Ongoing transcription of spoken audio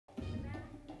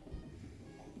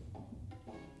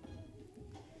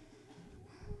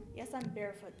guess I'm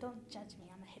barefoot. Don't judge me.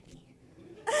 I'm a hippie.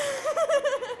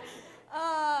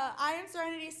 I am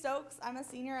Serenity Stokes. I'm a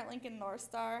senior at Lincoln North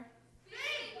Star.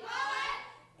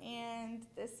 And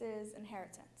this is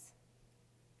Inheritance.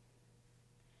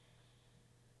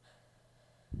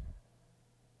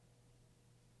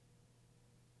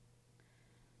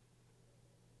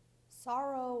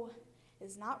 Sorrow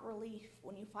is not relief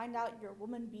when you find out your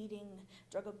woman-beating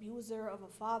drug abuser of a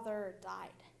father died.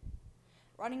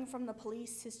 Running from the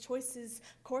police, his choices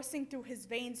coursing through his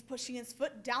veins, pushing his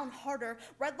foot down harder,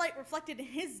 red light reflected in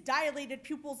his dilated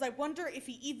pupils. I wonder if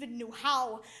he even knew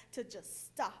how to just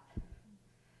stop.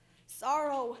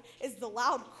 Sorrow is the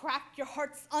loud crack, your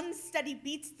heart's unsteady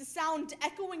beats, the sound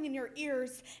echoing in your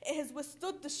ears. It has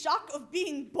withstood the shock of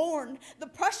being born, the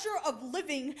pressure of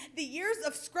living, the years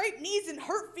of scraped knees and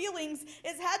hurt feelings. It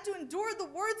has had to endure the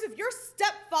words of your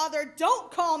stepfather, "Don't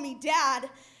call me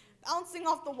dad," bouncing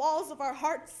off the walls of our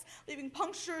hearts, leaving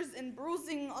punctures and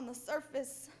bruising on the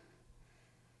surface.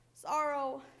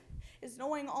 Sorrow is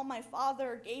knowing all my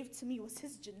father gave to me was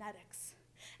his genetics.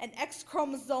 An X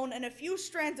chromosome and a few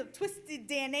strands of twisted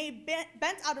DNA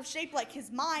bent out of shape like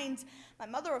his mind. My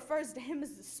mother refers to him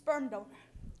as the sperm donor,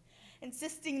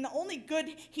 insisting the only good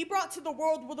he brought to the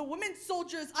world were the women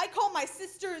soldiers I call my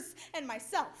sisters and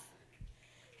myself.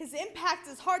 His impact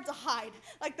is hard to hide,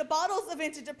 like the bottles of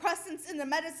antidepressants in the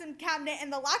medicine cabinet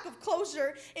and the lack of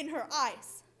closure in her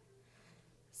eyes.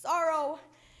 Sorrow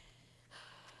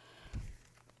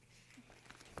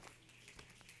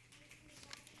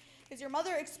is your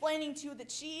mother explaining to you that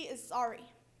she is sorry.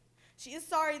 She is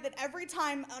sorry that every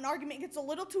time an argument gets a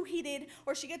little too heated,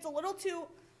 or she gets pushed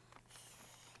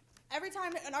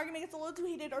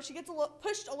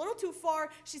a little too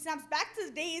far, she snaps back to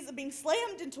the days of being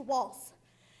slammed into walls.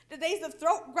 The days of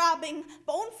throat-grabbing,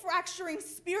 bone-fracturing,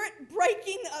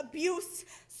 spirit-breaking abuse.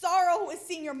 Sorrow is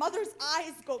seeing your mother's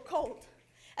eyes go cold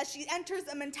as she enters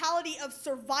a mentality of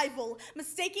survival,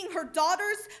 mistaking her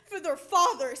daughters for their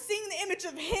father, seeing the image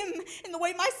of him in the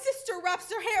way my sister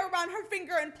wraps her hair around her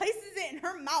finger and places it in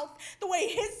her mouth, the way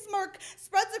his smirk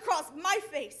spreads across my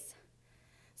face.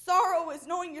 Sorrow is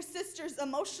knowing your sister's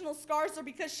emotional scars are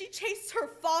because she chased her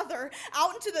father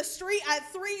out into the street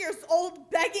at 3 years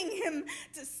old, begging him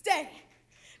to stay,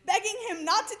 begging him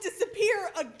not to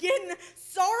disappear again.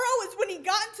 Sorrow is when he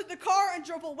got into the car and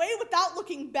drove away without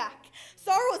looking back.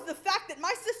 Sorrow is the fact that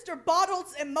my sister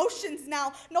bottles emotions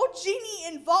now. No genie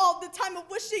involved, the time of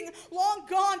wishing long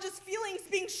gone, just feelings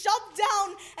being shoved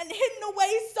down and hidden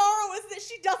away. Sorrow is that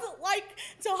she doesn't like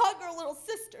to hug her little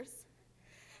sisters.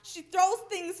 She throws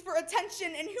things for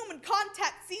attention, and human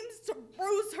contact seems to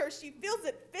bruise her. She feels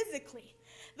it physically.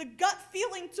 The gut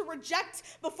feeling to reject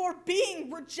before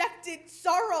being rejected.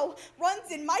 Sorrow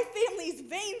runs in my family's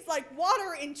veins like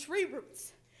water in tree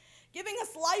roots, giving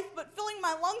us life but filling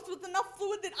my lungs with enough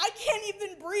fluid that I can't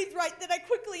even breathe right, that I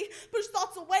quickly push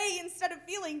thoughts away instead of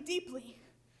feeling deeply.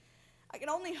 I can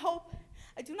only hope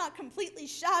I do not completely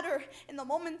shatter in the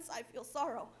moments I feel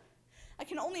sorrow. I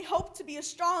can only hope to be as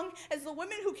strong as the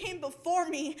women who came before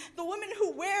me, the women who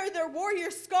wear their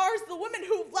warrior scars, the women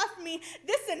who've left me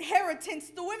this inheritance,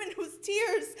 the women whose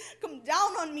tears come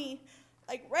down on me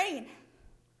like rain.